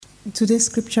Today's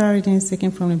scripture reading is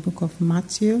taken from the book of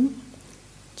Matthew,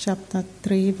 chapter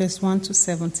 3, verse 1 to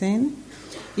 17.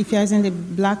 If you are in the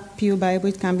Black Pew Bible,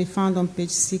 it can be found on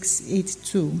page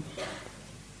 682.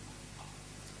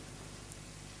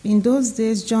 In those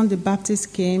days, John the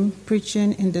Baptist came,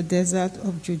 preaching in the desert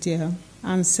of Judea,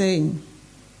 and saying,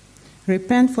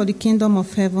 "Repent, for the kingdom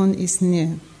of heaven is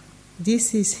near."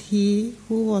 This is he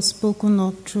who was spoken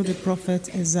of through the prophet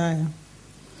Isaiah.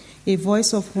 A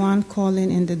voice of one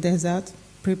calling in the desert,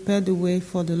 "Prepare the way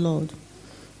for the Lord.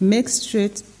 Make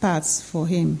straight paths for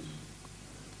him."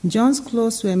 John's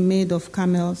clothes were made of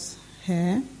camel's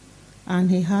hair,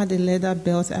 and he had a leather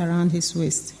belt around his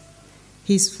waist.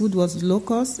 His food was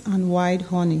locusts and wild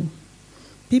honey.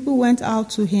 People went out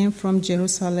to him from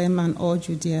Jerusalem and all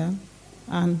Judea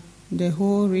and the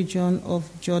whole region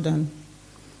of Jordan,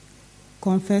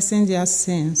 confessing their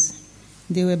sins.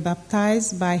 They were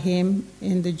baptized by him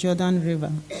in the Jordan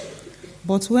River.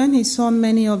 But when he saw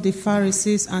many of the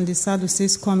Pharisees and the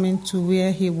Sadducees coming to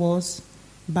where he was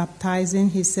baptizing,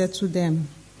 he said to them,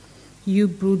 "You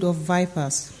brood of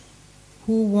vipers,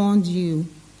 who warned you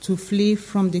to flee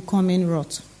from the coming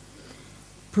wrath?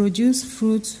 Produce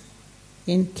fruit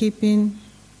in keeping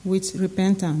with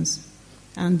repentance,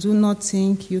 and do not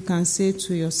think you can say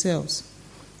to yourselves,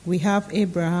 'We have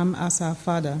Abraham as our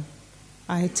father.'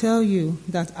 I tell you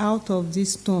that out of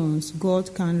these stones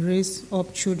God can raise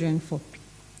up children for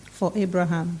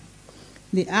Abraham.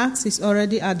 The axe is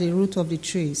already at the root of the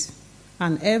trees,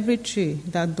 and every tree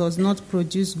that does not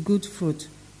produce good fruit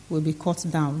will be cut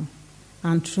down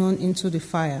and thrown into the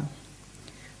fire.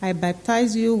 I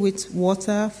baptize you with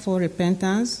water for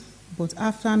repentance, but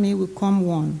after me will come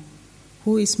one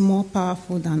who is more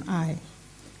powerful than I,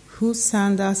 whose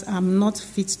sandals I am not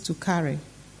fit to carry.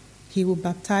 He will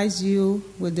baptize you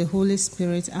with the Holy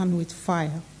Spirit and with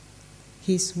fire.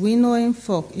 His winnowing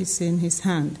fork is in his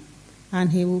hand,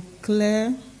 and he will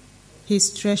clear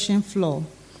his threshing floor,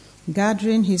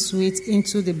 gathering his wheat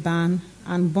into the barn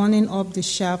and burning up the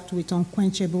shaft with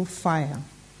unquenchable fire."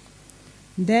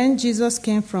 Then Jesus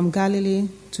came from Galilee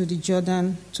to the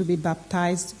Jordan to be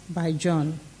baptized by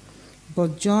John.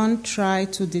 But John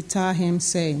tried to deter him,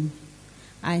 saying,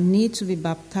 "I need to be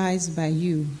baptized by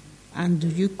you, and do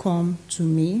you come to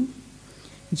me?"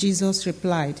 Jesus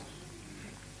replied,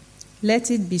 "Let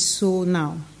it be so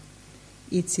now.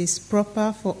 It is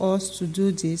proper for us to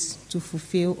do this to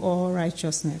fulfill all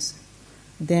righteousness."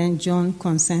 Then John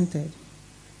consented.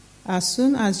 As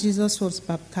soon as Jesus was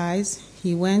baptized,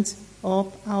 he went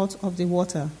up out of the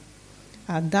water.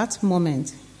 At that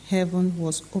moment, heaven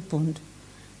was opened,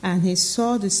 and he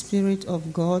saw the Spirit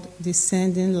of God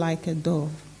descending like a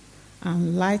dove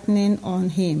and lightning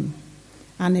on him.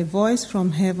 And a voice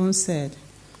from heaven said,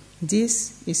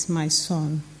 "This is my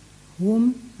Son,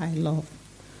 whom I love.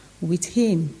 With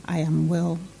him I am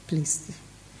well pleased."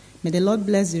 May the Lord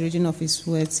bless the reading of his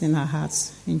words in our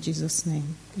hearts. In Jesus'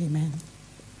 name, amen.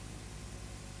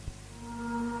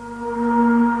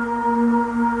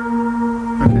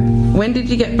 When did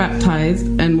you get baptized,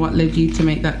 and what led you to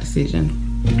make that decision?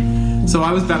 So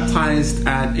I was baptized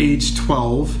at age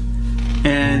 12,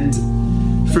 and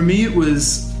for me it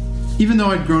was, even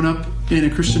though I'd grown up in a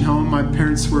Christian home, my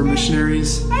parents were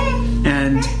missionaries,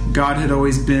 and God had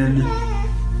always been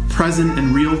present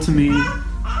and real to me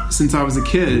since I was a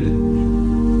kid.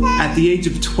 At the age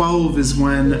of 12 is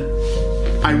when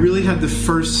I really had the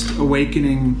first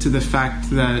awakening to the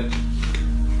fact that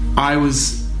I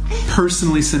was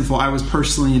personally sinful. I was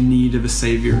personally in need of a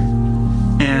Savior.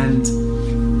 And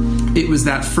it was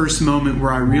that first moment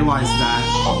where I realized that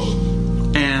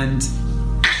and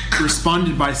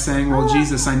responded by saying, "Well,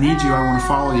 Jesus, I need you. I want to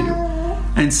follow you."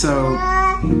 And so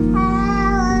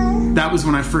that was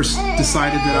when I first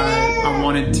decided that I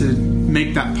wanted to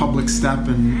make that public step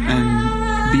and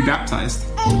be baptized.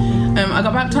 I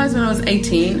got baptized when I was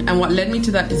 18, and what led me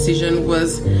to that decision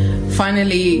was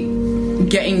finally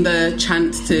getting the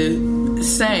chance to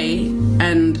say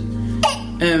and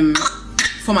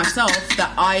for myself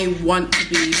that I want to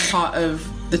be part of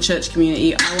the church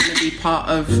community. I want to be part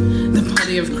of the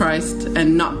body of Christ,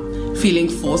 and not feeling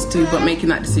forced to, but making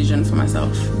that decision for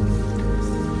myself.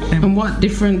 And what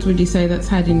difference would you say that's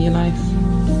had in your life?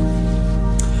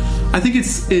 I think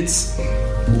it's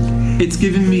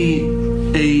given me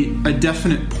a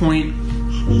definite point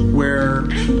where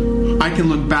I can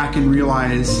look back and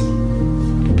realize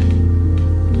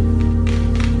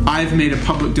I've made a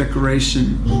public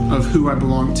declaration of who I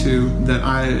belong to, that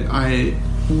I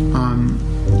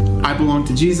belong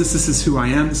to Jesus. This is who I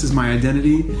am. This is my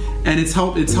identity, and it's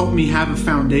helped me have a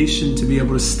foundation to be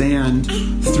able to stand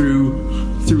through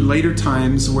later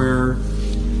times where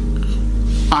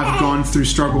I've gone through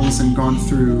struggles and gone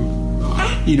through,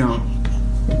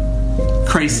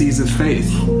 crises of faith?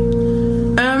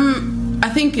 I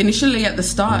think initially at the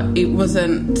start, it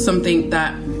wasn't something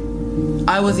that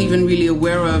I was even really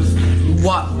aware of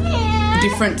what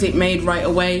difference it made right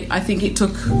away. I think it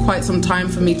took quite some time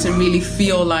for me to really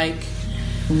feel like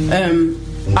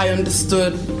I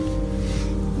understood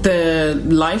the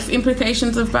life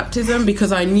implications of baptism,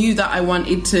 because I knew that I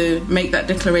wanted to make that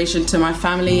declaration to my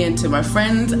family and to my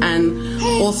friends, and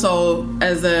also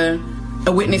as a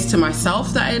witness to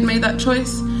myself that I had made that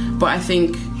choice. But I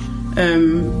think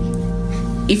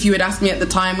if you had asked me at the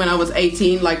time when I was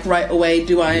 18, like right away,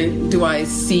 do I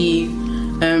see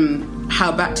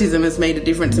how baptism has made a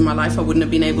difference in my life, I wouldn't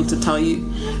have been able to tell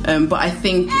you. But I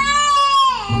think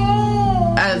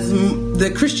as the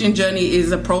Christian journey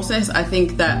is a process, I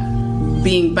think that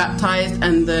being baptized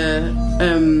and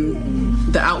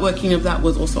the outworking of that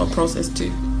was also a process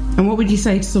too. And what would you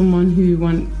say to someone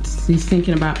who's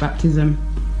thinking about baptism?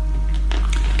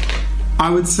 I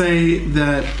would say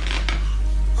that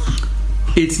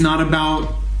it's not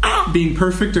about being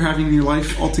perfect or having your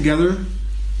life all together.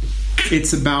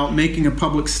 It's about making a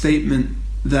public statement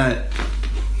that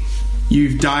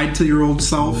you've died to your old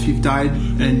self, you've died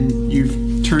and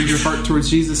you've turned your heart towards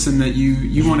Jesus, and that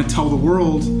you want to tell the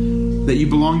world that you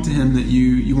belong to Him, that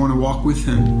you want to walk with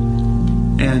Him.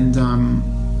 And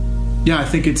I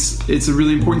think it's a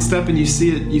really important step, and you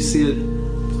see it in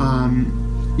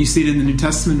the New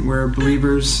Testament where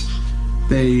believers,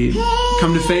 they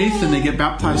come to faith and they get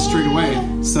baptized straight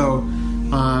away. So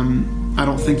I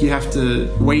don't think you have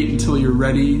to wait until you're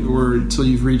ready or until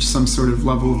you've reached some sort of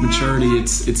level of maturity.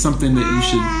 It's something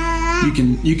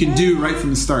that you can do right from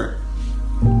the start.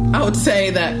 I would say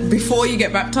that before you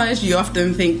get baptized, you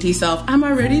often think to yourself, am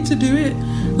I ready to do it?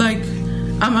 Like,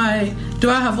 do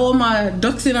I have all my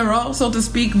ducks in a row, so to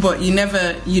speak? But you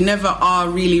never are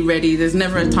really ready. There's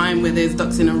never a time where there's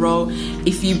ducks in a row.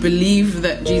 If you believe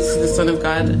that Jesus is the Son of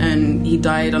God and He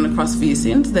died on the cross for your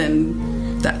sins,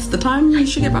 then that's the time you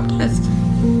should get baptized.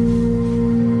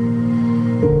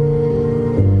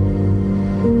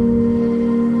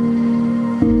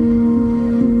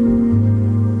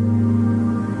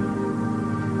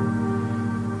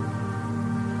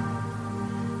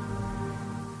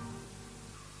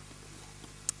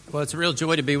 Well, it's a real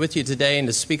joy to be with you today and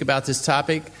to speak about this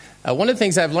topic. One of the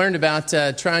things I've learned about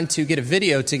trying to get a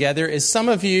video together is some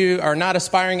of you are not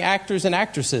aspiring actors and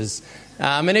actresses.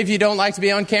 Many of you don't like to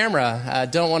be on camera,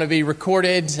 don't want to be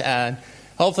recorded.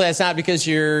 Hopefully that's not because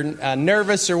you're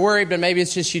nervous or worried, but maybe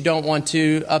it's just you don't want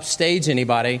to upstage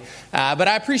anybody. But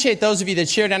I appreciate those of you that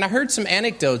shared, and I heard some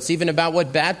anecdotes even about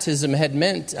what baptism had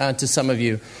meant to some of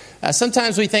you.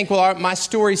 Sometimes we think, well, my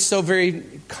story's so very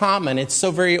common, it's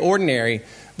so very ordinary.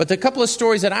 But the couple of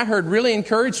stories that I heard really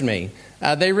encouraged me.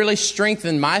 They really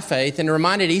strengthened my faith and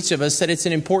reminded each of us that it's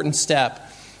an important step.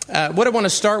 What I want to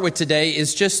start with today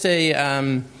is just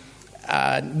want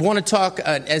to talk,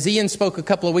 as Ian spoke a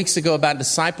couple of weeks ago about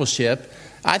discipleship,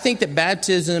 I think that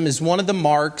baptism is one of the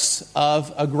marks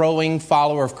of a growing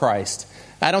follower of Christ.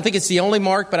 I don't think it's the only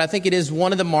mark, but I think it is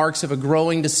one of the marks of a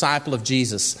growing disciple of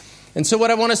Jesus. And so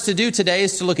what I want us to do today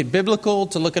is to look at biblical,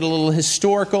 to look at a little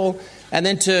historical, and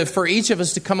then for each of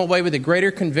us to come away with a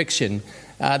greater conviction.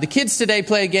 The kids today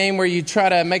play a game where you try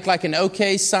to make like an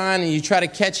OK sign and you try to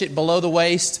catch it below the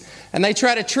waist. And they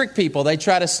try to trick people. They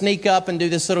try to sneak up and do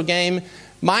this little game.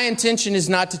 My intention is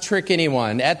not to trick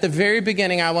anyone. At the very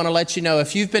beginning, I want to let you know,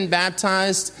 if you've been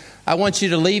baptized, I want you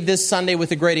to leave this Sunday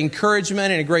with a great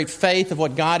encouragement and a great faith of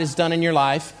what God has done in your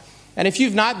life. And if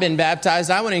you've not been baptized,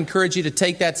 I want to encourage you to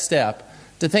take that step,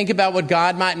 to think about what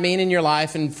God might mean in your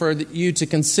life and for you to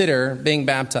consider being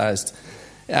baptized.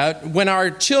 When our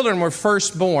children were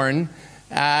first born,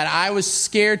 I was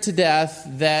scared to death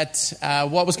that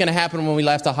what was going to happen when we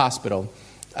left the hospital.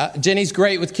 Jenny's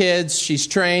great with kids. She's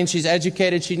trained. She's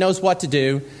educated. She knows what to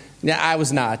do. I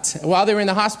was not. While they were in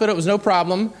the hospital, it was no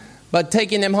problem. But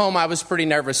taking them home, I was pretty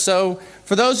nervous. So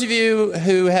for those of you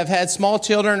who have had small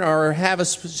children or have a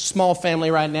small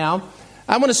family right now,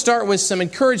 I want to start with some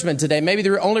encouragement today. Maybe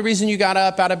the only reason you got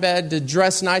up out of bed to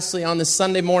dress nicely on this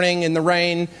Sunday morning in the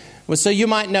rain was so you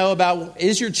might know about,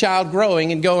 is your child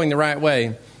growing and going the right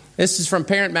way? This is from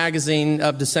Parent Magazine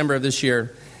of December of this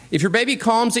year. If your baby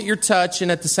calms at your touch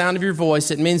and at the sound of your voice,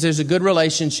 it means there's a good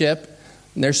relationship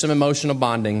and there's some emotional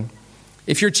bonding.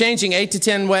 If you're changing 8 to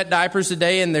 10 wet diapers a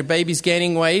day and their baby's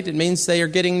gaining weight, it means they are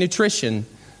getting nutrition.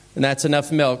 And that's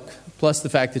enough milk, plus the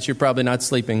fact that you're probably not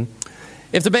sleeping.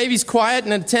 If the baby's quiet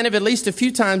and attentive at least a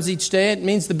few times each day, it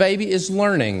means the baby is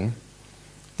learning.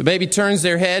 If the baby turns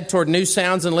their head toward new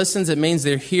sounds and listens, it means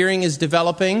their hearing is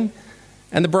developing.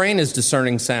 and the brain is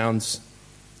discerning sounds.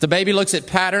 The baby looks at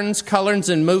patterns, colors,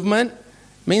 and movement.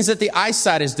 It means that the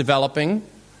eyesight is developing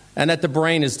and that the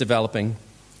brain is developing.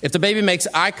 If the baby makes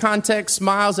eye contact,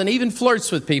 smiles, and even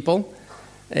flirts with people,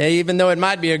 even though it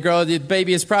might be a girl, the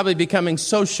baby is probably becoming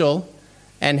social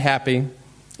and happy.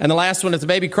 And the last one, if the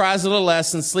baby cries a little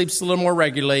less and sleeps a little more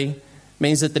regularly,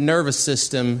 means that the nervous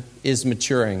system is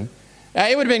maturing.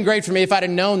 It would have been great for me if I'd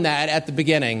have known that at the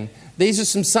beginning. These are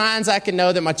some signs I can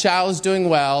know that my child is doing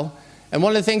well. And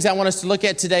one of the things I want us to look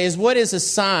at today is, what is a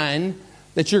sign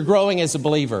that you're growing as a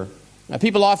believer? Now,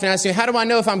 people often ask me, how do I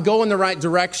know if I'm going the right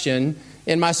direction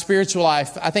in my spiritual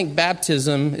life? I think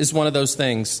baptism is one of those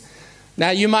things.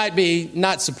 Now, you might be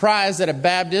not surprised that a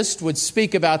Baptist would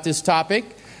speak about this topic,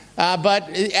 but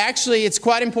actually it's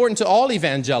quite important to all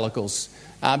evangelicals,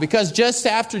 because just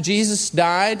after Jesus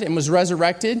died and was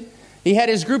resurrected, he had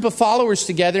his group of followers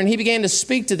together and he began to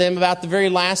speak to them about the very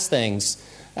last things.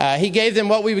 He gave them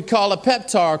what we would call a pep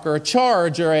talk or a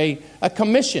charge or a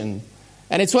commission.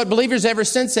 And it's what believers ever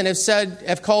since then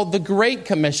have called the Great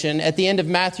Commission at the end of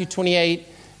Matthew 28,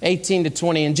 18 to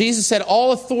 20. And Jesus said,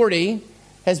 all authority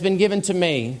has been given to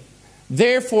me.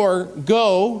 Therefore,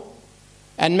 go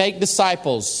and make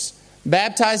disciples,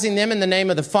 baptizing them in the name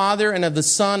of the Father and of the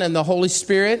Son and the Holy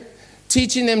Spirit,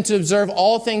 teaching them to observe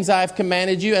all things I have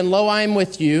commanded you, and lo, I am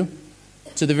with you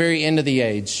to the very end of the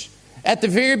age. At the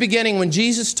very beginning, when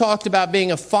Jesus talked about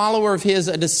being a follower of his,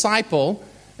 a disciple,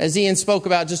 as Ian spoke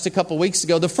about just a couple weeks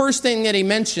ago, the first thing that he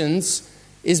mentions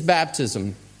is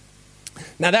baptism.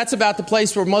 Now, that's about the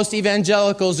place where most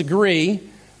evangelicals agree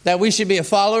that we should be a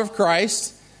follower of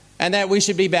Christ and that we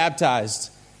should be baptized.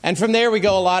 And from there, we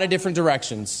go a lot of different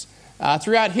directions.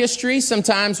 Throughout history,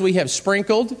 sometimes we have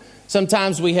sprinkled,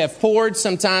 sometimes we have poured,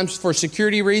 sometimes for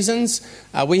security reasons.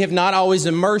 We have not always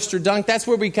immersed or dunked. That's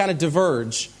where we kind of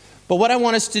diverge. But what I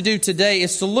want us to do today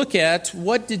is to look at,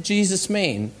 what did Jesus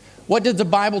mean? What did the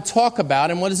Bible talk about?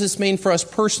 And what does this mean for us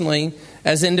personally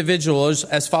as individuals,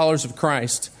 as followers of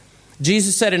Christ?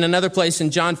 Jesus said in another place in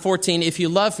John 14, if you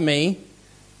love me,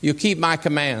 you'll keep my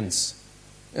commands.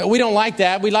 We don't like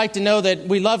that. We like to know that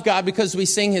we love God because we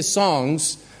sing his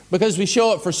songs, because we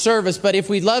show up for service. But if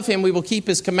we love him, we will keep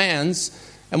his commands.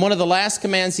 And one of the last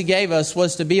commands he gave us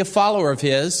was to be a follower of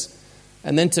his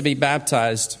and then to be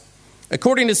baptized.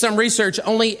 According to some research,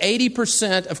 only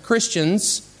 80% of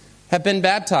Christians have been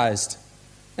baptized.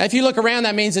 Now, if you look around,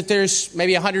 that means that there's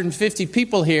maybe 150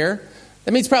 people here.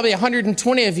 That means probably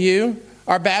 120 of you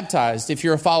are baptized if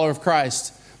you're a follower of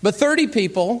Christ. But 30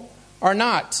 people are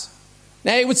not.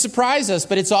 Now, it would surprise us,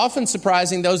 but it's often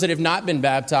surprising those that have not been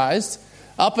baptized.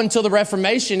 Up until the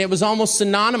Reformation, it was almost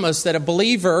synonymous that a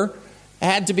believer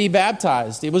had to be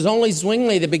baptized. It was only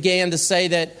Zwingli that began to say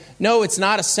that, no, it's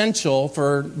not essential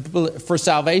for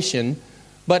salvation,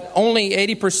 but only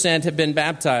 80% have been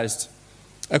baptized.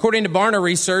 According to Barna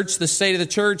Research, the state of the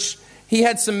church, he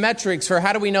had some metrics for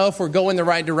how do we know if we're going the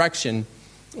right direction.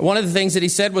 One of the things that he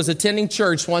said was attending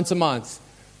church once a month.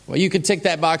 Well, you could tick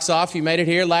that box off. You made it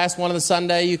here last one of the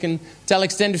Sunday. You can tell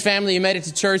extended family you made it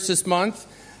to church this month.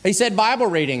 He said Bible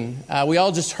reading. We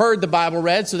all just heard the Bible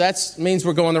read, so that means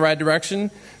we're going the right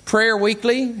direction. Prayer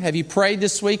weekly. Have you prayed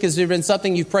this week? Has there been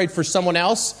something you've prayed for someone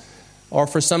else or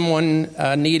for someone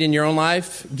need in your own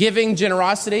life? Giving,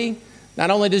 generosity. Not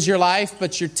only does your life,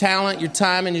 but your talent, your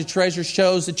time, and your treasure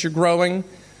shows that you're growing.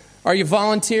 Are you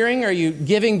volunteering? Are you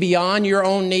giving beyond your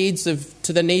own needs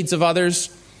to the needs of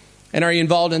others? And are you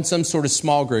involved in some sort of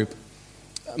small group?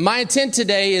 My intent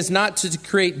today is not to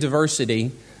create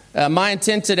diversity. My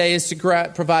intent today is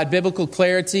to provide biblical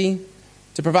clarity,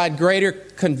 to provide greater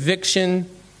conviction,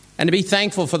 and to be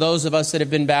thankful for those of us that have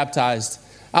been baptized.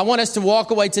 I want us to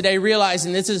walk away today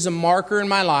realizing this is a marker in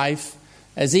my life,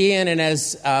 as Ian and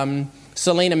as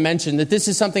Selena mentioned, that this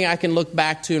is something I can look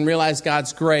back to and realize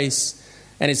God's grace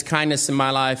and his kindness in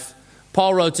my life.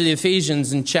 Paul wrote to the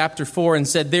Ephesians in chapter 4 and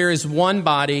said, there is one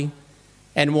body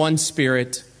and one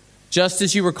Spirit, just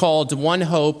as you were called to one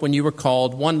hope when you were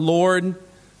called, one Lord,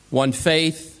 one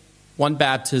faith, one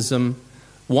baptism,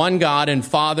 one God and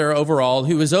Father over all,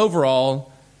 who is over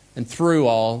all and through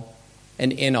all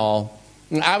and in all.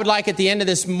 And I would like at the end of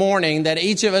this morning that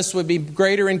each of us would be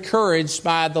greater encouraged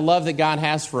by the love that God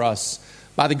has for us,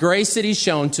 by the grace that he's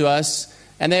shown to us,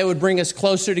 and that it would bring us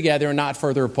closer together and not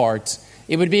further apart.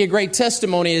 It would be a great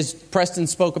testimony, as Preston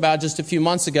spoke about just a few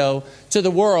months ago, to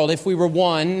the world if we were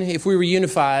one, if we were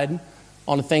unified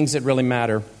on the things that really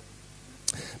matter.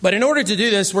 But in order to do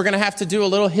this, we're going to have to do a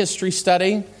little history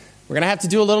study. We're going to have to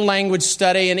do a little language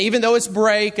study. And even though it's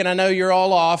break and I know you're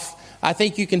all off, I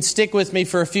think you can stick with me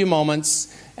for a few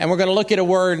moments. And we're going to look at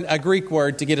a Greek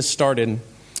word to get us started.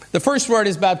 The first word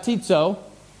is baptizo.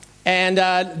 And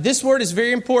this word is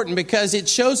very important because it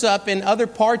shows up in other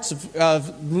parts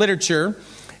of literature.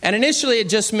 And initially it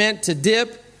just meant to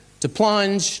dip, to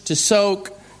plunge, to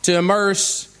soak, to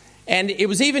immerse. And it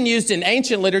was even used in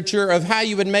ancient literature of how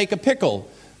you would make a pickle.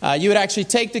 You would actually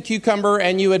take the cucumber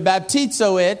and you would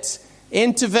baptizo it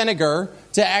into vinegar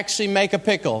to actually make a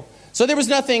pickle. So there was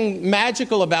nothing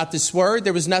magical about this word.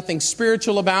 There was nothing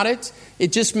spiritual about it.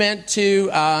 It just meant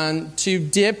to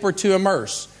dip or to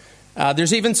immerse.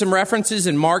 There's even some references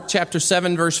in Mark chapter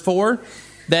 7, verse 4,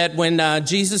 that when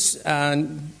Jesus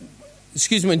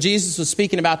was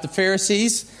speaking about the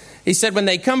Pharisees, he said, when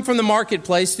they come from the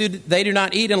marketplace, they do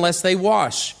not eat unless they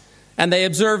wash. And they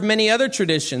observe many other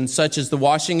traditions, such as the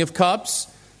washing of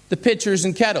cups, the pitchers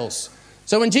and kettles.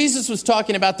 So when Jesus was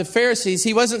talking about the Pharisees,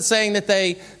 he wasn't saying that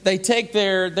they take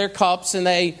their cups and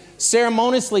they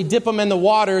ceremoniously dip them in the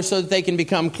water so that they can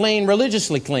become clean,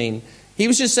 religiously clean. He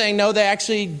was just saying, no, they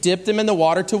actually dipped them in the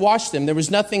water to wash them. There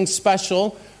was nothing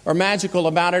special or magical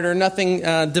about it or nothing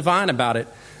divine about it.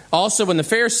 Also, when the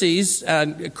Pharisees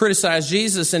criticized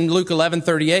Jesus in Luke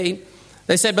 11:38,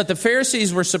 they said, but the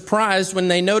Pharisees were surprised when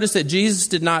they noticed that Jesus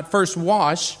did not first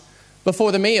wash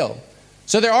before the meal.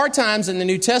 So there are times in the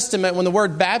New Testament when the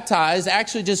word baptize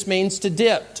actually just means to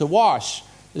dip, to wash.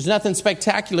 There's nothing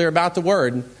spectacular about the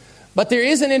word. But there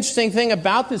is an interesting thing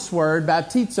about this word,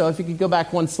 baptizo. If you could go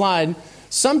back one slide.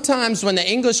 Sometimes when the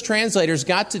English translators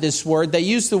got to this word, they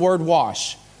used the word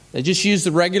wash. They just used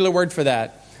the regular word for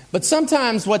that. But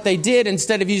sometimes what they did,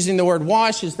 instead of using the word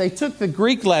wash, is they took the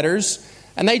Greek letters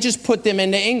and they just put them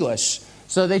into English.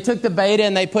 So they took the beta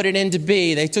and they put it into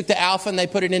B. They took the alpha and they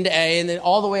put it into A, and then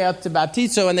all the way up to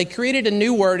baptizo. And they created a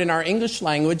new word in our English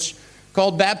language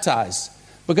called baptize,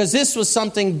 because this was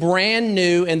something brand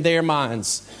new in their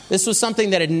minds. This was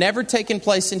something that had never taken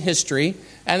place in history,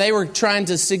 and they were trying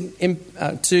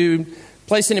to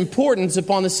place an importance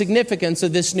upon the significance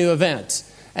of this new event.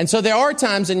 And so there are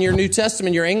times in your New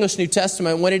Testament, your English New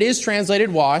Testament, when it is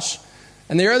translated wash,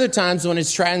 and there are other times when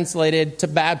it's translated to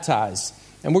baptize.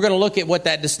 And we're going to look at what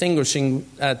that distinguishing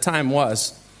time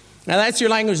was. Now that's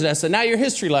your language lesson. Now your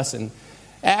history lesson.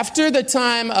 After the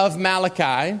time of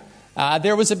Malachi,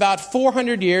 there was about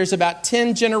 400 years, about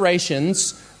 10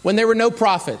 generations, when there were no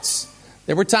prophets.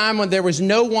 There were times when there was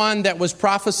no one that was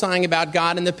prophesying about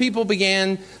God, and the people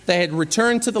they had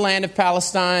returned to the land of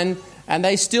Palestine, and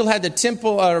they still had the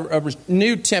temple, a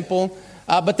new temple,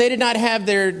 but they did not have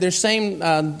their same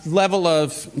level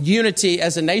of unity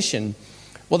as a nation.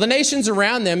 Well, the nations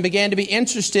around them began to be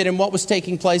interested in what was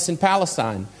taking place in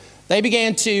Palestine. They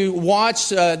began to watch,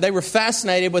 they were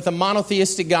fascinated with a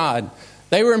monotheistic God.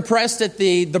 They were impressed at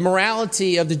the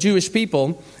morality of the Jewish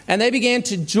people, and they began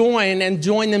to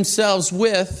join themselves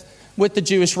with the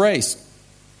Jewish race.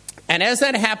 And as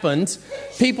that happened,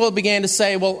 people began to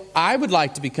say, well, I would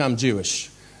like to become Jewish.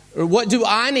 Or what do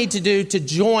I need to do to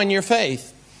join your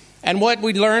faith? And what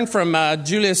we learned from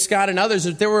Julius Scott and others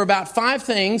is there were about 5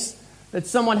 things that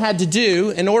someone had to do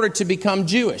in order to become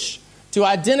Jewish, to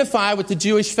identify with the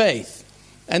Jewish faith.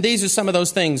 And these are some of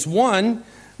those things. One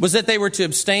was that they were to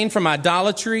abstain from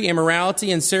idolatry,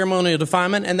 immorality, and ceremonial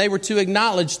defilement, and they were to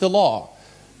acknowledge the law.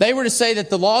 They were to say that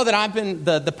the law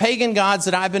that the pagan gods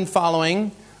that I've been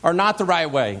following are not the right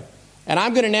way. And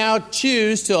I'm going to now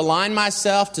choose to align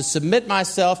myself, to submit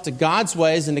myself to God's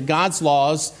ways and to God's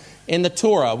laws in the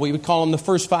Torah. We would call them the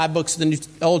first 5 books of the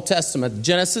Old Testament: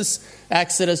 Genesis,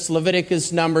 Exodus,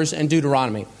 Leviticus, Numbers, and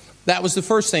Deuteronomy. That was the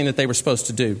first thing that they were supposed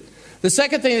to do. The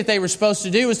second thing that they were supposed to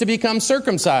do was to become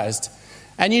circumcised.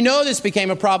 And you know this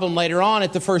became a problem later on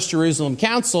at the First Jerusalem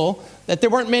Council, that there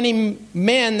weren't many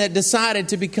men that decided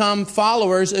to become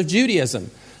followers of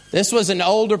Judaism. This was an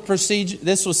older procedure.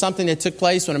 This was something that took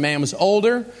place when a man was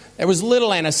older. There was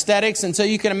little anesthetics, and so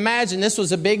you can imagine this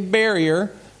was a big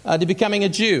barrier to becoming a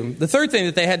Jew. The third thing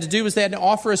that they had to do was they had to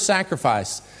offer a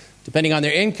sacrifice. Depending on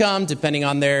their income, depending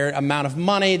on their amount of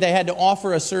money, they had to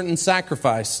offer a certain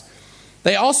sacrifice.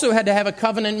 They also had to have a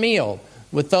covenant meal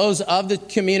with those of the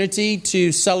community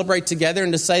to celebrate together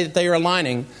and to say that they are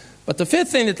aligning. But the fifth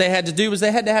thing that they had to do was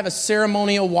they had to have a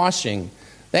ceremonial washing.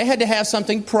 They had to have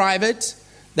something private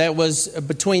that was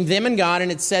between them and God,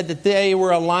 and it said that they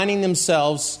were aligning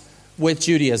themselves with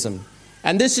Judaism.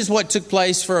 And this is what took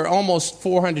place for almost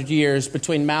 400 years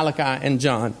between Malachi and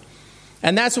John.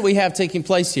 And that's what we have taking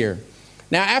place here.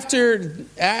 Now, after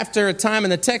a time in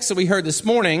the text that we heard this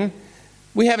morning,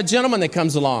 we have a gentleman that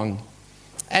comes along.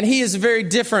 And he is a very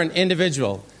different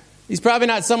individual. He's probably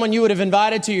not someone you would have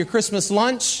invited to your Christmas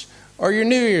lunch or your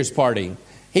New Year's party.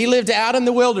 He lived out in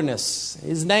the wilderness.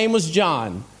 His name was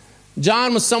John.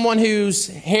 John was someone whose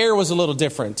hair was a little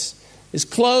different. His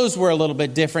clothes were a little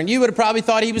bit different. You would have probably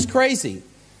thought he was crazy.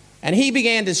 And he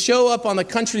began to show up on the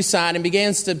countryside and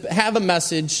begins to have a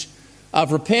message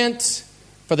of repent,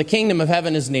 for the kingdom of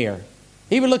heaven is near.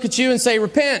 He would look at you and say,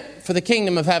 repent, for the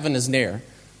kingdom of heaven is near.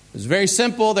 It was very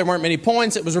simple. There weren't many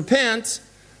points. It was repent,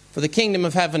 for the kingdom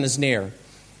of heaven is near.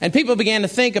 And people began to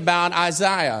think about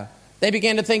Isaiah. They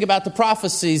began to think about the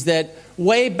prophecies that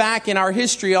way back in our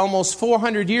history, almost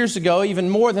 400 years ago, even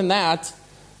more than that,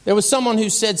 there was someone who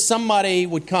said somebody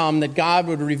would come, that God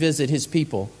would revisit his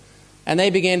people. And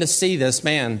they began to see this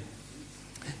man.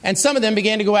 And some of them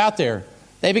began to go out there.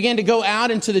 They began to go out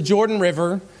into the Jordan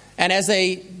River. And as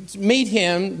they meet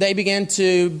him, they began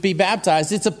to be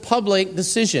baptized. It's a public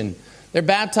decision. They're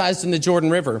baptized in the Jordan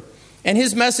River. And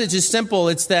his message is simple.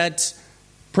 It's that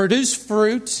produce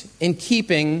fruit in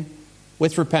keeping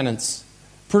with repentance.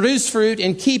 Produce fruit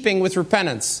in keeping with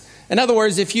repentance. In other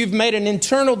words, if you've made an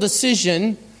internal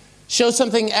decision, show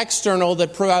something external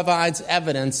that provides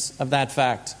evidence of that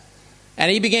fact.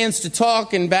 And he begins to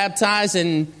talk and baptize,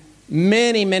 and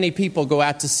many, many people go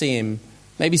out to see him.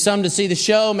 Maybe some to see the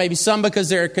show, maybe some because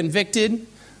they're convicted,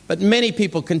 but many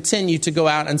people continue to go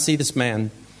out and see this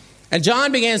man. And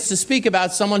John begins to speak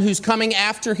about someone who's coming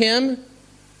after him,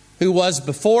 who was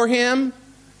before him,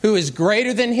 who is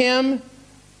greater than him,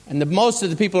 and most of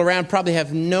the people around probably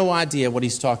have no idea what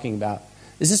he's talking about.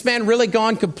 Is this man really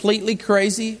gone completely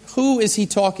crazy? Who is he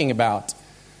talking about?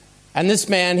 And this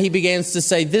man, he begins to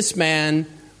say, this man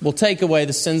will take away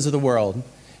the sins of the world.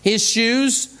 His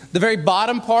shoes, the very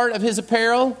bottom part of his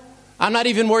apparel, I'm not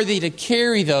even worthy to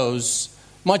carry those,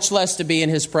 much less to be in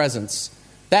his presence.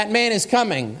 That man is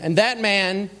coming, and that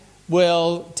man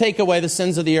will take away the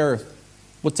sins of the earth,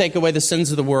 will take away the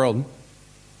sins of the world.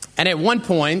 And at one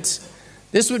point,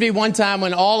 this would be one time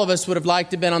when all of us would have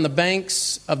liked to have been on the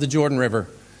banks of the Jordan River.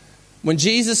 When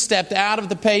Jesus stepped out of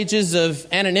the pages of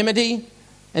anonymity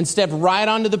and stepped right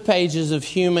onto the pages of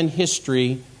human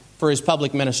history for his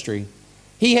public ministry.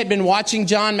 He had been watching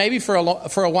John maybe for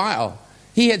a while.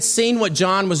 He had seen what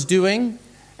John was doing,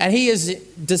 and he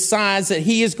decides that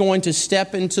he is going to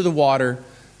step into the water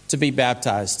to be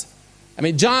baptized. I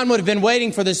mean, John would have been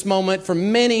waiting for this moment for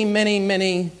many, many,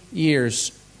 many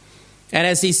years. And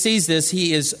as he sees this,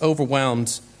 he is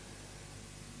overwhelmed.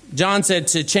 John said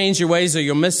to change your ways or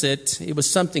you'll miss it. It was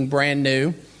something brand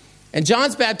new. And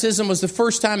John's baptism was the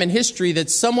first time in history that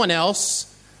someone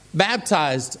else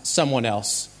baptized someone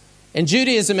else. In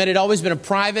Judaism, it had always been a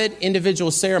private,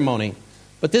 individual ceremony.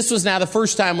 But this was now the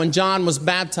first time when John was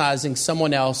baptizing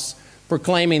someone else,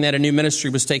 proclaiming that a new ministry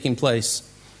was taking place.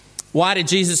 Why did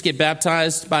Jesus get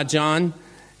baptized by John?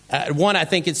 One, I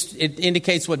think it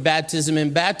indicates what baptism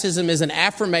is. Baptism is an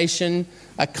affirmation,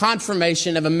 a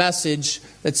confirmation of a message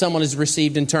that someone has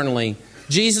received internally.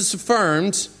 Jesus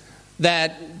affirmed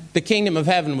that the kingdom of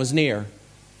heaven was near.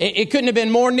 It couldn't have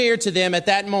been more near to them at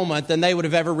that moment than they would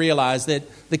have ever realized that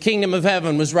the kingdom of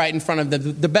heaven was right in front of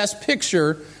them. The best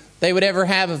picture they would ever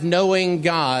have of knowing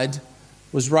God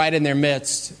was right in their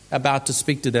midst, about to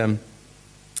speak to them.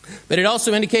 But it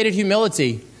also indicated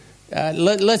humility.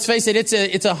 Let's face it,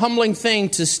 it's a humbling thing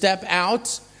to step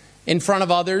out in front of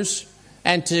others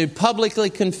and to publicly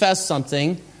confess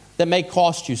something that may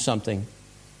cost you something.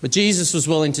 But Jesus was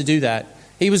willing to do that.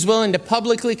 He was willing to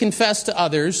publicly confess to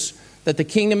others that the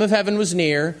kingdom of heaven was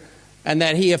near and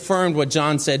that he affirmed what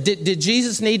John said. Did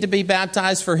Jesus need to be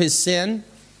baptized for his sin?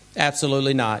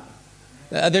 Absolutely not.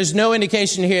 There's no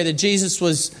indication here that Jesus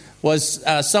was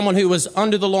someone who was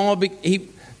under the law,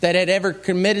 that had ever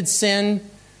committed sin,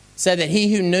 said that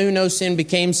he who knew no sin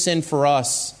became sin for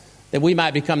us, that we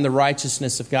might become the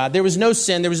righteousness of God. There was no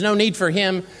sin. There was no need for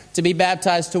him to be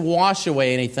baptized to wash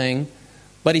away anything.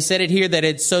 But he said it here that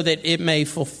it's so that it may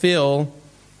fulfill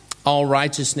all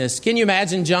righteousness. Can you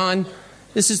imagine John?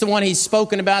 This is the one he's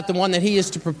spoken about, the one that he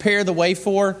is to prepare the way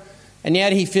for. And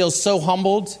yet he feels so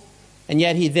humbled. And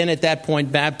yet he then at that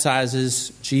point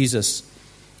baptizes Jesus.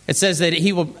 It says that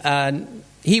he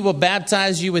will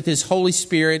baptize you with his Holy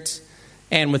Spirit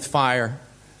and with fire.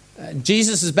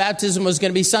 Jesus' baptism was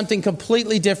going to be something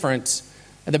completely different.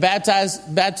 The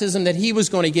baptism that he was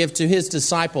going to give to his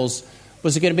disciples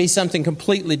was going to be something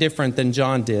completely different than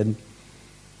John did.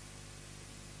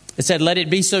 It said, let it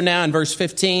be so now in verse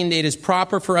 15. It is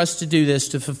proper for us to do this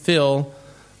to fulfill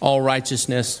all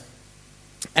righteousness.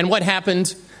 And what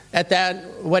happened at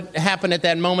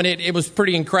that moment, it was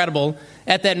pretty incredible.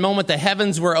 At that moment, the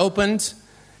heavens were opened,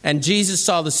 and Jesus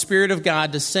saw the Spirit of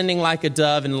God descending like a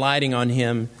dove and lighting on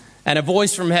him. And a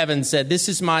voice from heaven said, this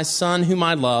is my Son whom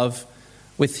I love.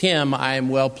 With him I am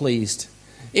well pleased.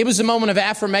 It was a moment of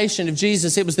affirmation of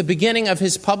Jesus. It was the beginning of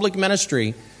his public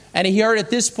ministry. And he heard at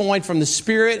this point from the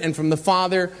Spirit and from the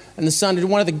Father and the Son,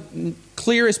 one of the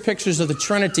clearest pictures of the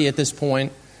Trinity at this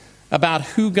point, about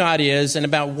who God is and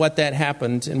about what that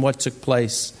happened and what took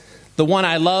place. The one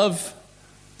I love,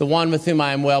 the one with whom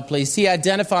I am well pleased. He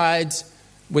identified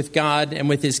with God and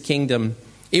with his kingdom.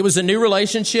 It was a new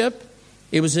relationship.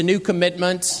 It was a new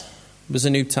commitment. It was a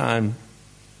new time.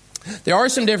 There are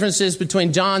some differences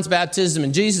between John's baptism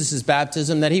and Jesus'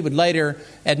 baptism that he would later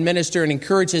administer and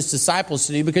encourage his disciples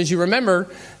to do, because you remember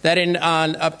that in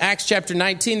Acts chapter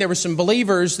 19, there were some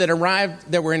believers that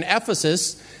arrived that were in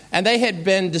Ephesus, and they had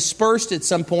been dispersed at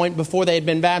some point before they had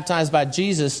been baptized by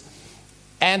Jesus.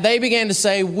 And they began to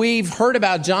say, we've heard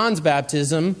about John's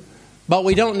baptism, but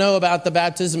we don't know about the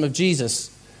baptism of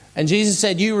Jesus. And Jesus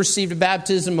said, you received a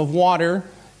baptism of water,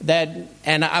 but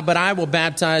I will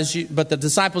baptize you. But the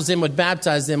disciples then would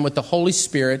baptize them with the Holy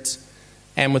Spirit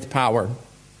and with power.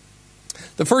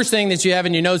 The first thing that you have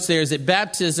in your notes there is that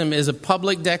baptism is a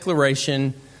public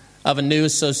declaration of a new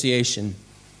association.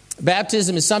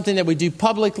 Baptism is something that we do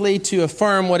publicly to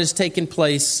affirm what has taken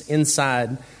place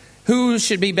inside. Who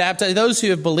should be baptized? Those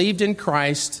who have believed in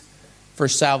Christ for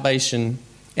salvation.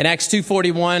 In Acts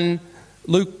 2:41,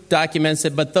 Luke documents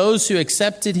it, but those who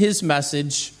accepted his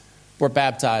message were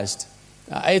baptized.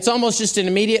 It's almost just an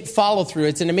immediate follow-through.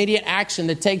 It's an immediate action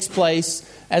that takes place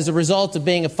as a result of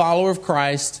being a follower of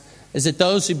Christ, is that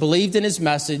those who believed in his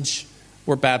message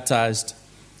were baptized.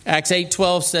 Acts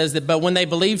 8:12 says that, but when they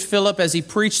believed Philip as he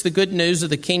preached the good news of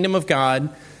the kingdom of God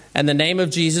and the name of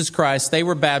Jesus Christ, they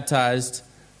were baptized,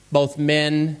 both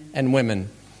men and women.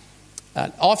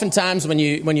 Oftentimes when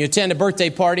you attend a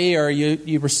birthday party or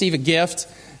you receive a gift,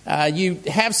 you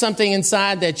have something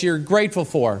inside that you're grateful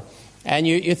for. And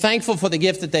you're thankful for the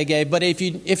gift that they gave. But if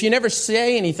you never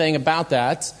say anything about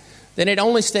that, then it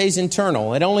only stays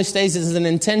internal. It only stays as an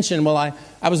intention. Well,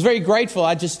 I was very grateful.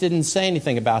 I just didn't say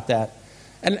anything about that.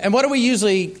 And what do we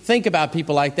usually think about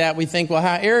people like that? We think, well,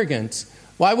 how arrogant.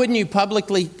 Why wouldn't you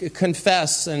publicly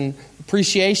confess an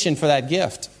appreciation for that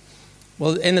gift?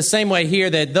 Well, in the same way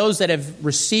here, that those that have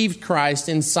received Christ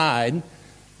inside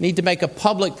need to make a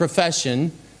public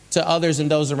profession to others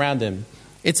and those around them.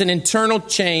 It's an internal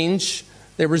change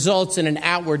that results in an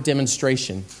outward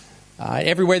demonstration.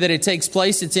 Everywhere that it takes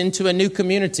place, it's into a new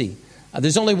community.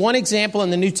 There's only one example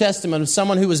in the New Testament of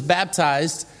someone who was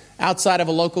baptized outside of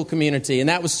a local community, and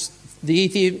that was the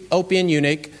Ethiopian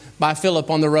eunuch by Philip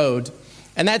on the road.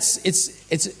 And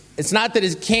it's not that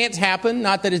it can't happen,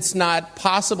 not that it's not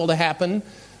possible to happen,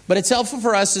 but it's helpful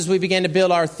for us as we begin to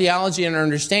build our theology and our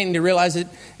understanding to realize that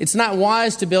it's not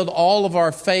wise to build all of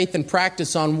our faith and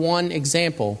practice on one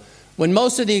example, when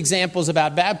most of the examples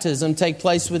about baptism take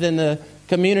place within the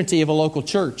community of a local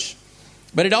church.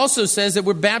 But it also says that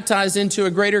we're baptized into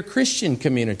a greater Christian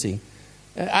community.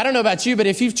 I don't know about you, but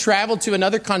if you've traveled to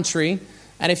another country,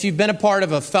 and if you've been a part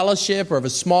of a fellowship or of a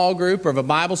small group or of a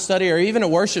Bible study or even a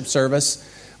worship service,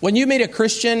 when you meet a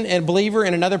Christian and believer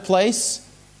in another place,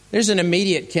 there's an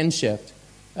immediate kinship.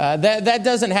 That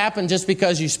doesn't happen just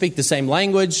because you speak the same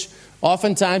language.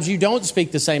 Oftentimes you don't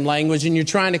speak the same language and you're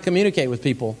trying to communicate with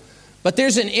people. But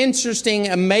there's an interesting,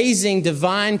 amazing,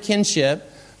 divine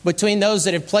kinship between those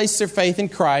that have placed their faith in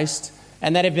Christ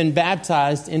and that have been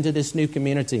baptized into this new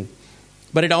community.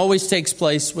 But it always takes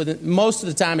place, most of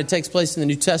the time it takes place in the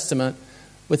New Testament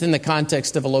within the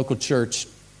context of a local church.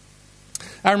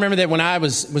 I remember that when I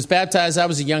was baptized, I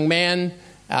was a young man.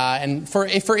 And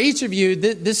for each of you,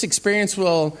 this experience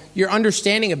your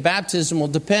understanding of baptism will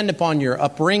depend upon your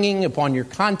upbringing, upon your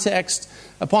context,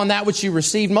 upon that which you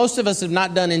received. Most of us have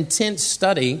not done intense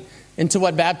study into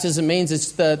what baptism means.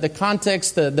 It's the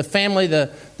context, the family,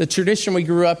 the tradition we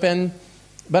grew up in.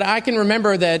 But I can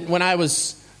remember that when I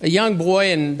was a young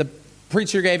boy and the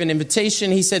preacher gave an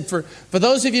invitation, he said, for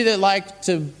those of you that like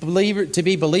to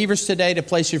be believers today, to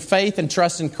place your faith and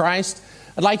trust in Christ,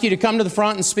 I'd like you to come to the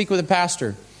front and speak with a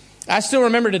pastor. I still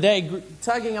remember today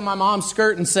tugging on my mom's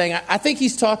skirt and saying, I think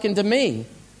he's talking to me.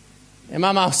 And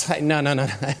my mom was like, no.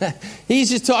 He's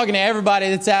just talking to everybody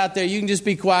that's out there. You can just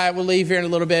be quiet. We'll leave here in a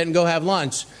little bit and go have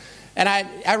lunch. And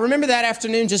I remember that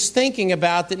afternoon just thinking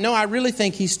about that. No, I really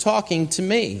think he's talking to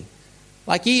me.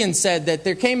 Like Ian said, that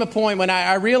there came a point when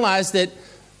I realized that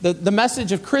the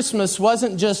message of Christmas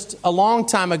wasn't just a long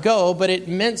time ago, but it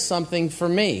meant something for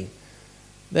me.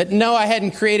 That no, I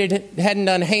hadn't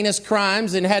done heinous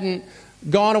crimes and hadn't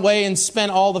gone away and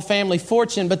spent all the family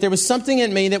fortune, but there was something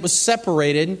in me that was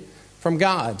separated from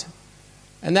God.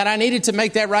 And that I needed to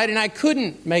make that right, and I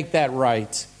couldn't make that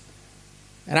right.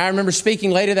 And I remember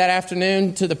speaking later that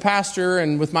afternoon to the pastor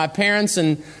and with my parents,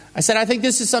 and I said, I think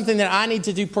this is something that I need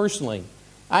to do personally.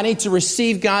 I need to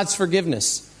receive God's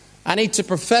forgiveness. I need to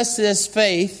profess this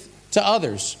faith to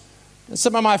others.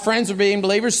 Some of my friends were being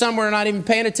believers. Some were not even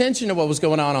paying attention to what was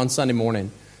going on Sunday morning.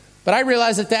 But I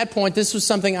realized at that point this was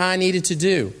something I needed to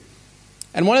do.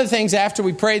 And one of the things after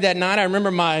we prayed that night, I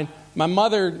remember my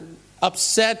mother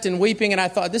upset and weeping, and I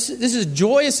thought, this is a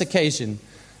joyous occasion.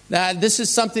 This is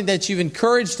something that you've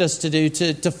encouraged us to do,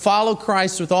 to follow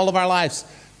Christ with all of our lives,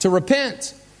 to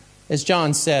repent, as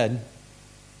John said.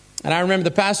 And I remember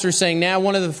the pastor saying, now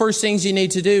one of the first things you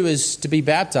need to do is to be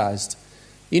baptized.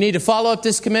 You need to follow up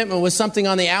this commitment with something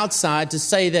on the outside to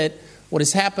say that what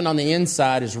has happened on the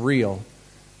inside is real.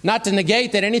 Not to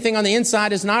negate that anything on the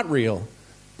inside is not real,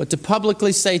 but to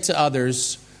publicly say to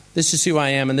others, this is who I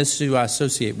am and this is who I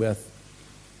associate with.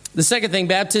 The second thing,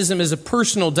 baptism is a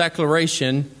personal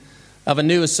declaration of a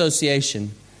new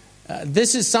association.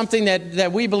 This is something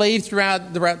that we believe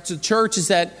throughout the church, is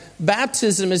that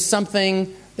baptism is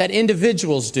something that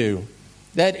individuals do.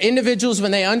 That individuals,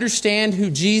 when they understand who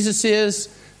Jesus is,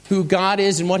 who God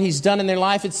is, and what He's done in their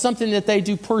life, it's something that they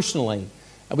do personally.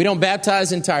 We don't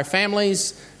baptize entire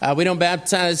families. We don't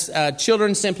baptize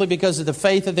children simply because of the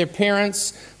faith of their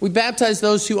parents. We baptize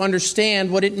those who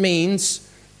understand what it means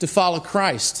to follow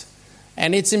Christ.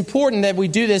 And it's important that we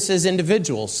do this as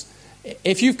individuals.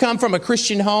 If you've come from a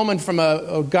Christian home and from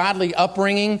a godly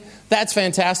upbringing, that's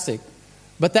fantastic.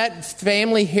 But that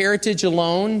family heritage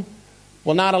alone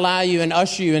will not allow you and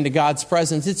usher you into God's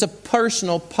presence. It's a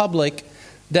personal, public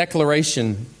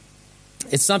declaration.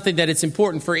 It's something that it's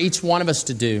important for each one of us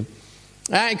to do.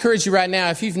 I encourage you right now,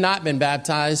 if you've not been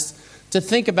baptized, to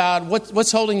think about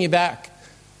what's holding you back.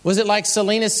 Was it like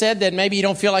Selena said, that maybe you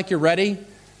don't feel like you're ready?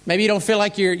 Maybe you don't feel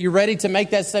like you're ready to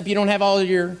make that step. You don't have all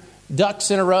your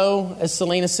ducks in a row, as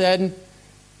Selena said.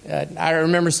 I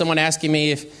remember someone asking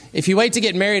me, if you wait to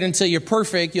get married until you're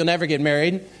perfect, you'll never get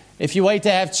married. If you wait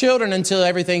to have children until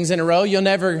everything's in a row, you'll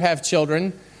never have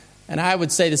children. And I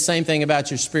would say the same thing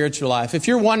about your spiritual life. If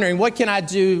you're wondering, what can I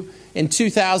do in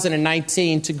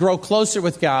 2019 to grow closer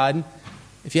with God?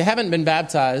 If you haven't been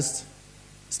baptized,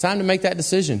 it's time to make that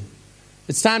decision.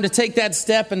 It's time to take that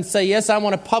step and say, yes, I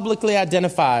want to publicly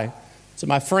identify to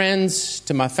my friends,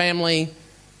 to my family,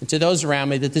 and to those around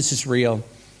me that this is real.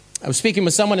 I was speaking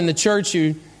with someone in the church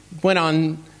who went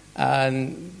on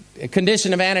a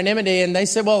condition of anonymity, and they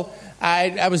said, well,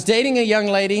 I was dating a young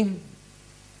lady,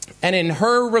 and in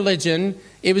her religion,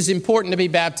 it was important to be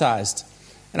baptized.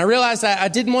 And I realized I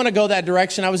didn't want to go that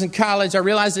direction. I was in college. I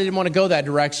realized I didn't want to go that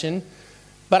direction.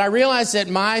 But I realized that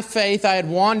my faith, I had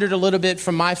wandered a little bit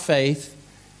from my faith,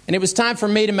 and it was time for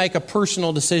me to make a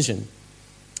personal decision.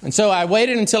 And so I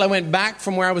waited until I went back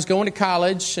from where I was going to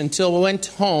college, until we went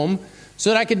home, so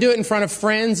that I could do it in front of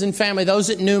friends and family, those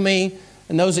that knew me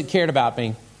and those that cared about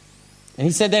me. And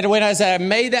he said that when I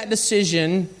made that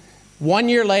decision, 1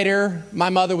 year later, my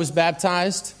mother was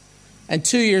baptized, and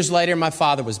 2 years later, my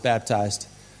father was baptized.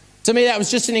 To me, that was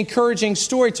just an encouraging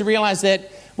story to realize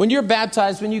that when you're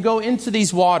baptized, when you go into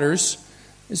these waters,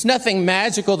 there's nothing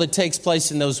magical that takes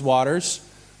place in those waters.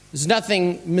 There's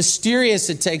nothing mysterious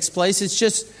that takes place. It's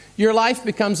just your life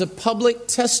becomes a public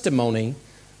testimony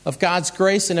of God's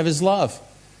grace and of His love.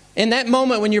 In that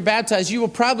moment when you're baptized, you will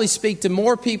probably speak to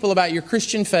more people about your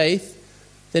Christian faith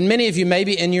than many of you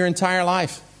maybe in your entire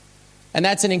life. And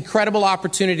that's an incredible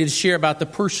opportunity to share about the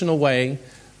personal way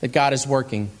that God is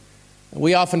working.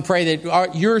 We often pray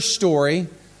that your story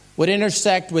would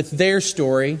intersect with their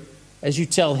story as you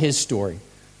tell His story.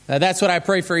 That's what I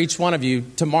pray for each one of you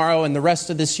tomorrow and the rest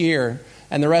of this year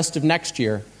and the rest of next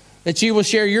year. That you will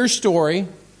share your story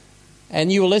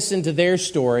and you will listen to their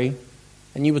story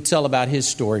and you will tell about His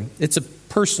story. It's a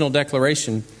personal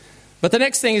declaration. But the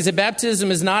next thing is that baptism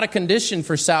is not a condition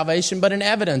for salvation, but an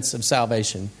evidence of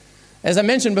salvation. As I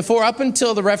mentioned before, up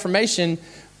until the Reformation,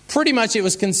 pretty much it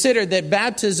was considered that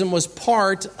baptism was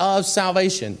part of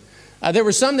salvation. There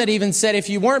were some that even said if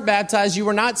you weren't baptized, you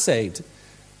were not saved.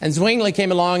 And Zwingli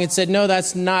came along and said, no,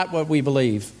 that's not what we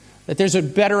believe. That there's a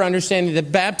better understanding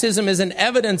that baptism is an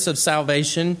evidence of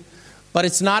salvation, but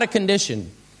it's not a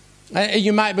condition.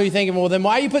 You might be thinking, well, then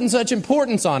why are you putting such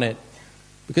importance on it?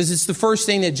 Because it's the first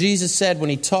thing that Jesus said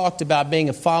when He talked about being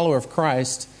a follower of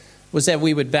Christ, was that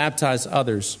we would baptize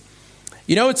others.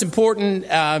 You know, it's important,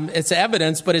 it's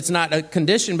evidence, but it's not a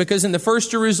condition, because in the First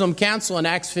Jerusalem Council in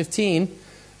Acts 15,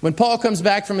 when Paul comes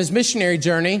back from his missionary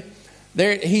journey,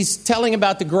 he's telling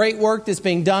about the great work that's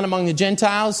being done among the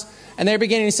Gentiles, and they're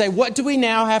beginning to say, what do we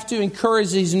now have to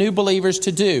encourage these new believers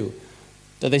to do?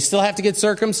 Do they still have to get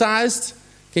circumcised?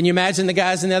 Can you imagine the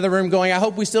guys in the other room going, I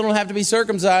hope we still don't have to be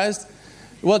circumcised.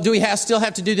 Well, do we still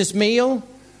have to do this meal?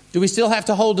 Do we still have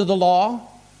to hold to the law?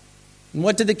 And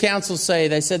what did the council say?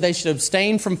 They said they should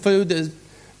abstain from food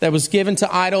that was given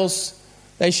to idols.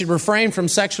 They should refrain from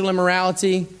sexual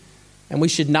immorality. And we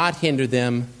should not hinder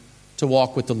them to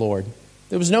walk with the Lord.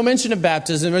 There was no mention of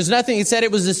baptism. There was nothing. He said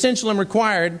it was essential and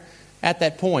required at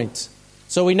that point.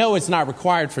 So we know it's not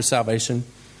required for salvation.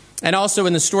 And also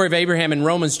in the story of Abraham in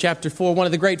Romans chapter 4, one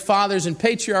of the great fathers and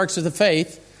patriarchs of the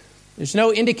faith, there's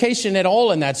no indication at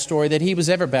all in that story that he was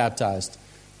ever baptized.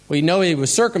 We know he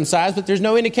was circumcised, but there's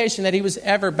no indication that he was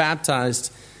ever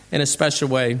baptized in a special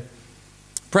way.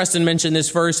 Preston mentioned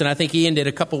this verse, and I think Ian did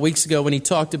a couple weeks ago when he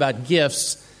talked about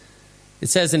gifts. It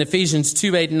says in Ephesians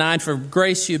 2:8-9, "For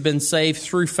grace you've been saved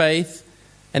through faith,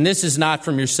 and this is not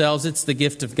from yourselves, it's the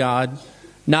gift of God,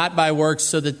 not by works,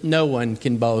 so that no one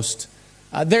can boast."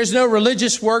 There's no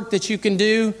religious work that you can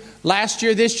do last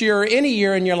year, this year, or any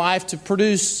year in your life to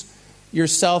produce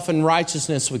yourself in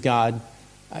righteousness with God.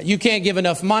 You can't give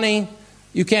enough money.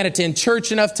 You can't attend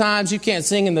church enough times. You can't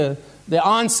sing in the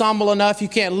ensemble enough. You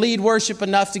can't lead worship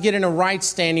enough to get in a right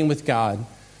standing with God.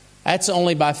 That's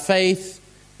only by faith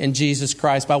in Jesus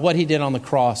Christ, by what he did on the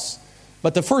cross.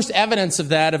 But the first evidence of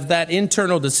that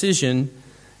internal decision,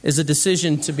 is a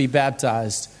decision to be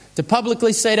baptized. To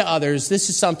publicly say to others, this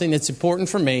is something that's important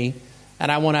for me,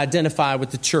 and I want to identify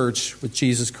with the church, with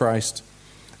Jesus Christ.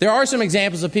 There are some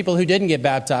examples of people who didn't get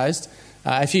baptized.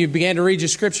 If you began to read your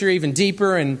scripture even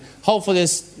deeper, and hopefully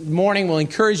this morning will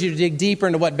encourage you to dig deeper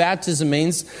into what baptism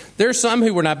means. There are some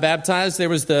who were not baptized. There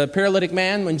was the paralytic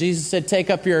man when Jesus said, take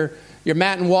up your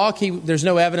mat and walk. There's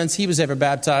no evidence he was ever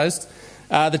baptized.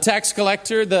 The tax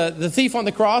collector, the thief on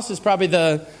the cross is probably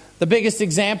the biggest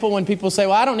example when people say,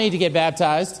 well, I don't need to get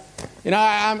baptized.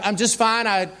 I'm just fine.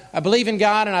 I believe in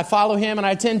God and I follow him and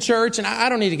I attend church and I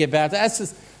don't need to get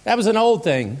baptized. That was an old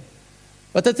thing.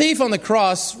 But the thief on the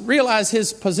cross realized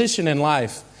his position in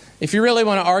life. If you really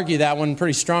want to argue that one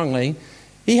pretty strongly,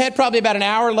 he had probably about an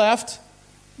hour left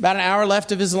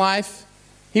of his life.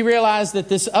 He realized that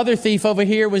this other thief over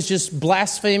here was just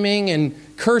blaspheming and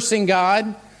cursing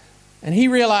God. And he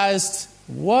realized,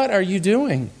 what are you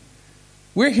doing?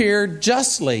 We're here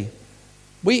justly.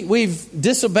 We've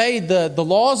disobeyed the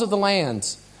laws of the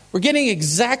land. We're getting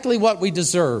exactly what we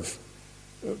deserve.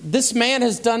 This man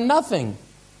has done nothing.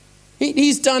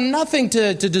 He's done nothing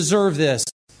to deserve this.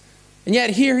 And yet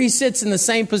here he sits in the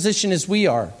same position as we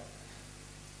are.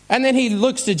 And then he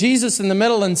looks to Jesus in the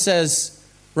middle and says,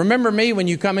 remember me when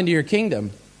you come into your kingdom.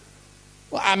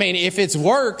 Well, I mean, if it's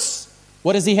works,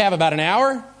 what does he have, about an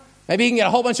hour? Maybe he can get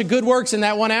a whole bunch of good works in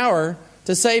that 1 hour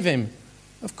to save him.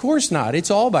 Of course not.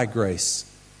 It's all by grace.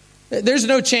 There's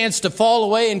no chance to fall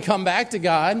away and come back to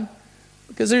God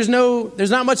because there's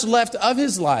not much left of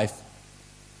his life.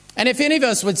 And if any of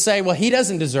us would say, well, he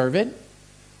doesn't deserve it,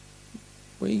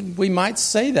 we might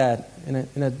say that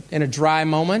in a dry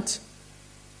moment.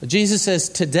 But Jesus says,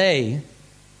 today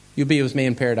you'll be with me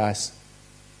in paradise.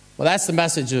 Well, that's the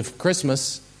message of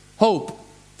Christmas. Hope,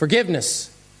 forgiveness.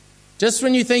 Just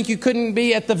when you think you couldn't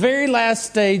be at the very last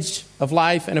stage of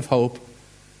life and of hope,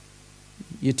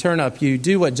 you turn up, you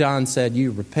do what John said,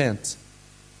 you repent,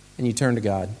 and you turn to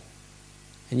God.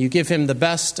 And you give him the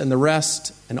best and the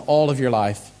rest and all of your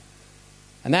life.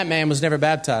 And that man was never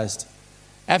baptized.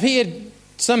 If he had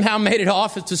somehow made it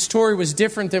off, if the story was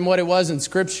different than what it was in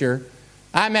Scripture,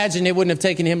 I imagine it wouldn't have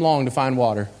taken him long to find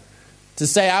water. To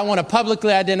say, I want to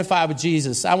publicly identify with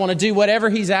Jesus. I want to do whatever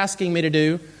he's asking me to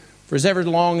do for as ever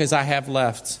long as I have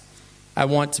left. I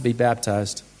want to be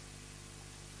baptized.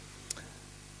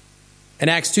 In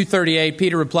Acts 2:38,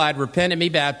 Peter replied, repent and be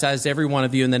baptized, every one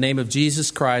of you, in the name of Jesus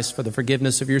Christ for the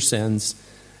forgiveness of your sins,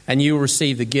 and you will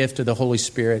receive the gift of the Holy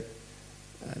Spirit.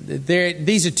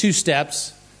 These are two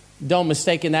steps. Don't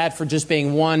mistake that for just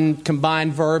being one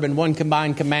combined verb and one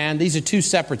combined command. These are two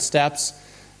separate steps.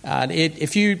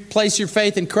 If you place your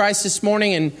faith in Christ this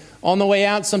morning and on the way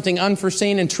out something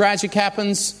unforeseen and tragic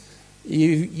happens,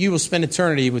 you will spend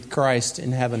eternity with Christ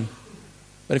in heaven.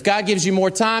 But if God gives you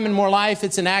more time and more life,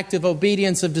 it's an act of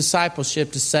obedience, of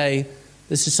discipleship to say,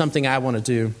 this is something I want to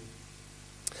do.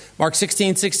 Mark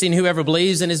 16:16, whoever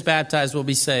believes and is baptized will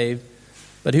be saved,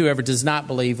 but whoever does not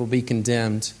believe will be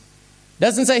condemned. It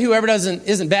doesn't say whoever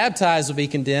isn't baptized will be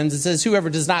condemned. It says whoever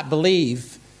does not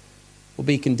believe will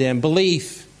be condemned.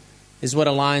 Belief is what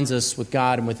aligns us with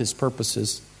God and with his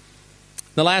purposes.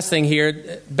 The last thing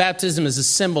here, baptism is a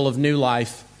symbol of new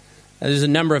life. There's a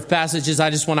number of passages I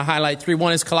just want to highlight.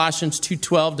 One is Colossians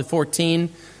 2:12-14.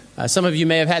 Some of you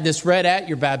may have had this read at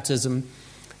your baptism.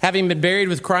 Having been buried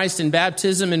with Christ in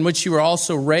baptism, in which you were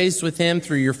also raised with him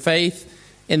through your faith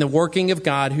in the working of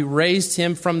God, who raised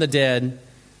him from the dead.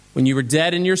 When you were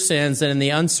dead in your sins and in the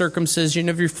uncircumcision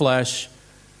of your flesh,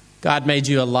 God made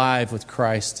you alive with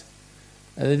Christ.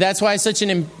 That's why it's such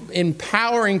an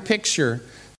empowering picture.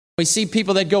 We see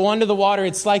people that go under the water,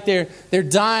 it's like they're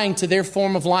dying to their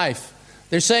form of life.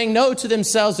 They're saying no to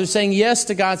themselves. They're saying yes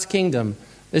to God's kingdom.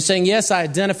 They're saying, yes, I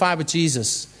identify with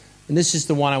Jesus, and this is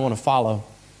the one I want to follow.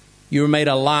 You were made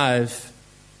alive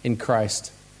in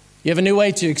Christ. You have a new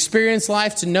way to experience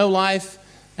life, to know life,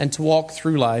 and to walk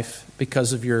through life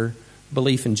because of your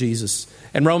belief in Jesus.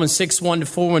 In Romans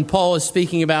 6:1-4, when Paul is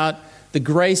speaking about the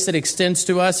grace that extends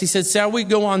to us, he says, shall we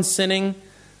go on sinning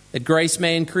that grace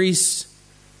may increase?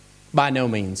 By no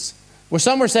means. Well,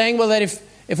 some were saying, well, that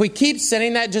if we keep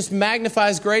sinning, that just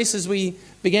magnifies grace as we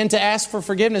begin to ask for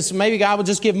forgiveness. Maybe God will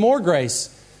just give more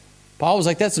grace. Paul was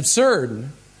like, that's absurd.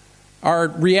 Our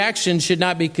reaction should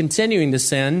not be continuing to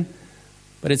sin.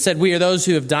 But it said, we are those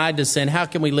who have died to sin. How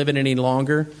can we live it any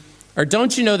longer? Or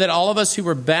don't you know that all of us who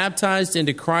were baptized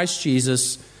into Christ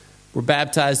Jesus were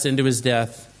baptized into his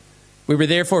death? We were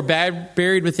therefore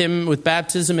buried with him with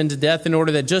baptism into death, in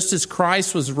order that just as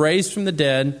Christ was raised from the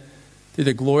dead through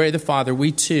the glory of the Father,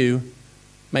 we too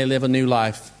may live a new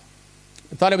life.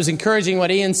 I thought it was encouraging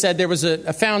what Ian said. There was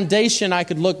a foundation I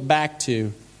could look back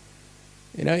to.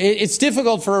 You know, it's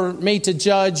difficult for me to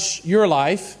judge your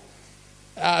life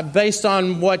based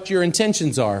on what your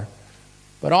intentions are.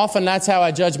 But often that's how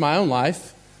I judge my own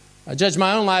life. I judge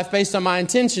my own life based on my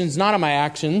intentions, not on my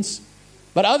actions.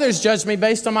 But others judge me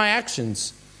based on my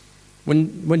actions.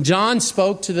 When John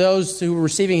spoke to those who were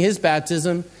receiving his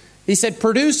baptism, he said,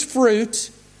 produce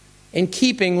fruit in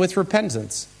keeping with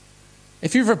repentance.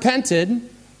 If you've repented,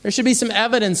 there should be some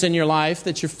evidence in your life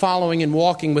that you're following and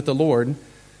walking with the Lord.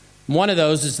 One of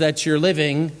those is that you're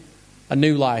living a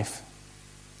new life.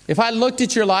 If I looked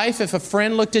at your life, if a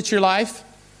friend looked at your life,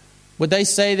 would they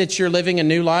say that you're living a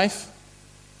new life?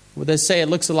 Would they say it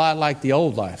looks a lot like the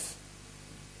old life?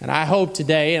 And I hope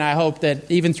today, and I hope that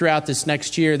even throughout this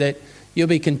next year, that you'll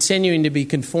be continuing to be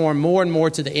conformed more and more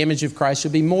to the image of Christ.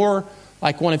 You'll be more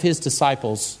like one of his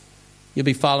disciples. You'll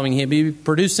be following him. You'll be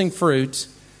producing fruit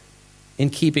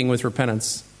in keeping with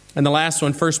repentance. And the last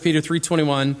one, 1 Peter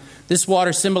 3:21, this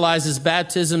water symbolizes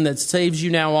baptism that saves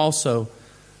you now also.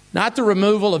 Not the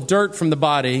removal of dirt from the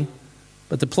body,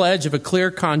 but the pledge of a clear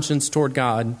conscience toward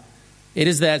God. It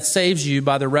is that saves you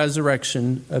by the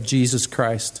resurrection of Jesus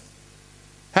Christ.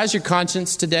 How's your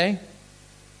conscience today?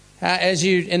 As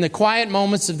you, in the quiet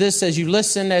moments of this, as you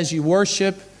listen, as you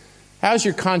worship, how's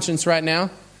your conscience right now?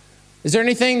 Is there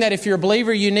anything that if you're a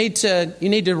believer you need to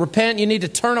repent, you need to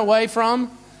turn away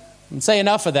from? And say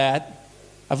enough of that.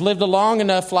 I've lived long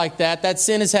enough like that. That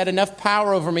sin has had enough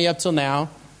power over me up till now.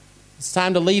 It's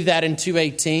time to leave that in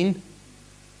 2018.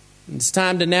 It's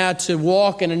time to now to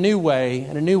walk in a new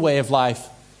way of life.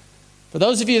 For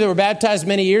those of you that were baptized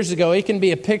many years ago, it can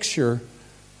be a picture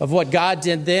of what God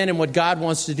did then and what God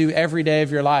wants to do every day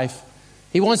of your life.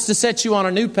 He wants to set you on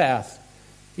a new path.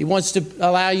 He wants to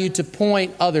allow you to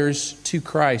point others to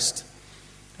Christ.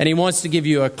 And he wants to give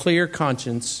you a clear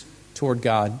conscience toward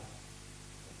God.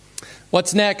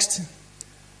 What's next?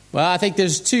 Well, I think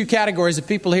there's two categories of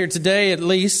people here today, at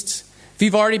least. If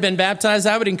you've already been baptized,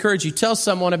 I would encourage you, tell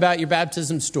someone about your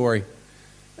baptism story.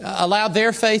 Allow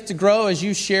their faith to grow as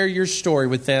you share your story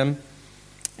with them.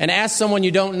 And ask someone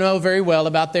you don't know very well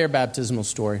about their baptismal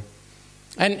story.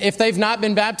 And if they've not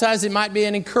been baptized, it might be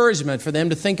an encouragement for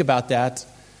them to think about that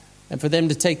and for them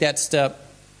to take that step.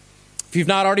 If you've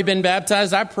not already been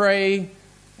baptized, I pray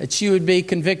that you would be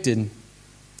convicted.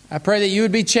 I pray that you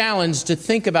would be challenged to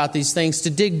think about these things, to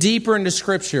dig deeper into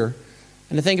Scripture,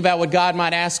 and to think about what God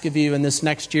might ask of you in this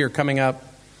next year coming up.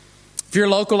 If you're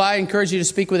local, I encourage you to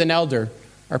speak with an elder.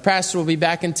 Our pastor will be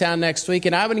back in town next week,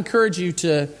 and I would encourage you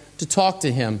to talk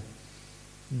to him.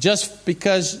 Just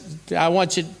because I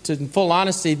want you to, in full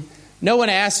honesty, no one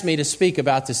asked me to speak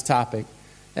about this topic.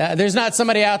 There's not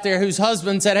somebody out there whose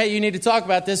husband said, hey, you need to talk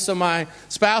about this so my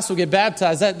spouse will get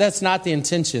baptized. That's not the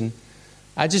intention.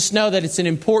 I just know that it's an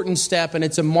important step and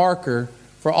it's a marker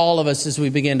for all of us as we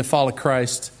begin to follow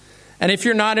Christ. And if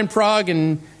you're not in Prague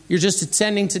and you're just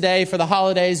attending today for the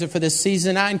holidays or for this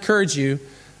season, I encourage you,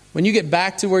 when you get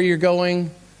back to where you're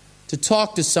going, to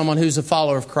talk to someone who's a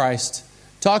follower of Christ.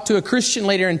 Talk to a Christian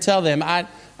leader and tell them, I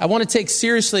want to take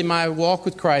seriously my walk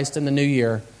with Christ in the new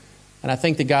year. And I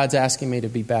think that God's asking me to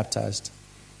be baptized.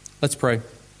 Let's pray.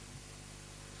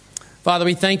 Father,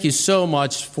 we thank you so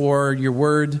much for your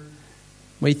word.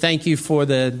 We thank you for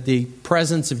the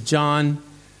presence of John.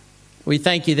 We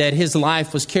thank you that his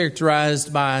life was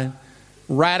characterized by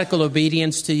radical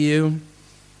obedience to you,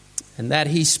 and that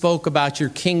he spoke about your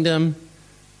kingdom.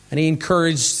 And he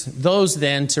encouraged those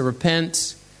then to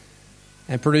repent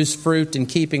and produce fruit in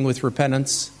keeping with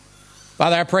repentance.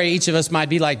 Father, I pray each of us might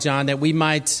be like John, that we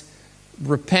might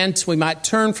repent, we might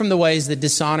turn from the ways that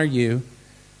dishonor you,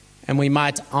 and we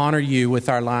might honor you with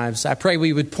our lives. I pray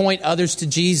we would point others to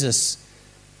Jesus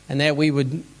and that we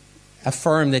would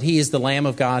affirm that He is the Lamb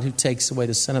of God who takes away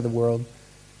the sin of the world.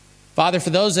 Father, for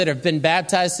those that have been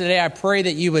baptized today, I pray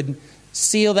that you would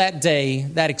seal that day,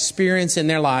 that experience in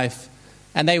their life,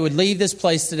 and they would leave this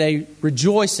place today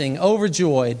rejoicing,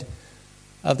 overjoyed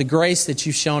of the grace that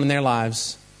you've shown in their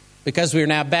lives, because we are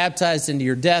now baptized into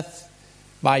your death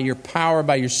by your power,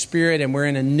 by your Spirit, and we're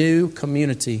in a new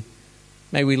community.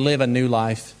 May we live a new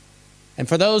life. And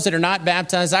for those that are not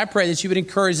baptized, I pray that you would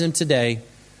encourage them today,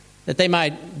 that they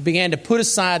might begin to put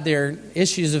aside their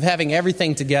issues of having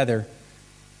everything together,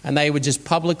 and they would just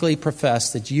publicly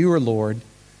profess that you are Lord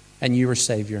and you are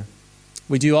Savior.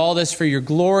 We do all this for your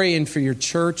glory and for your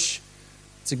church.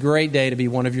 It's a great day to be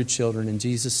one of your children. In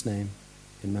Jesus' name,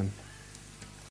 amen.